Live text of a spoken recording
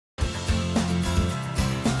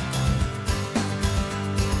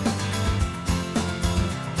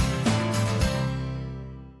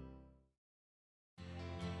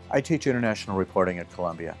I teach international reporting at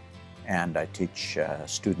Columbia, and I teach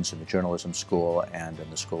students in the journalism school and in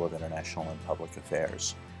the School of International and Public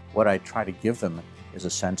Affairs. What I try to give them is a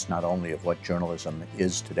sense not only of what journalism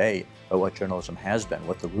is today, but what journalism has been,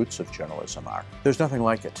 what the roots of journalism are. There's nothing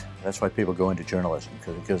like it. That's why people go into journalism,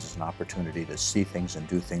 because it gives us an opportunity to see things and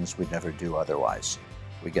do things we'd never do otherwise.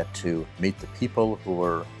 We get to meet the people who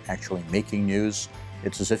are actually making news.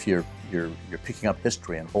 It's as if you're picking up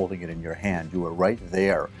history and holding it in your hand. You are right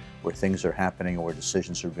there where things are happening or where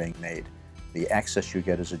decisions are being made. The access you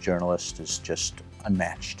get as a journalist is just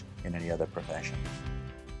unmatched in any other profession.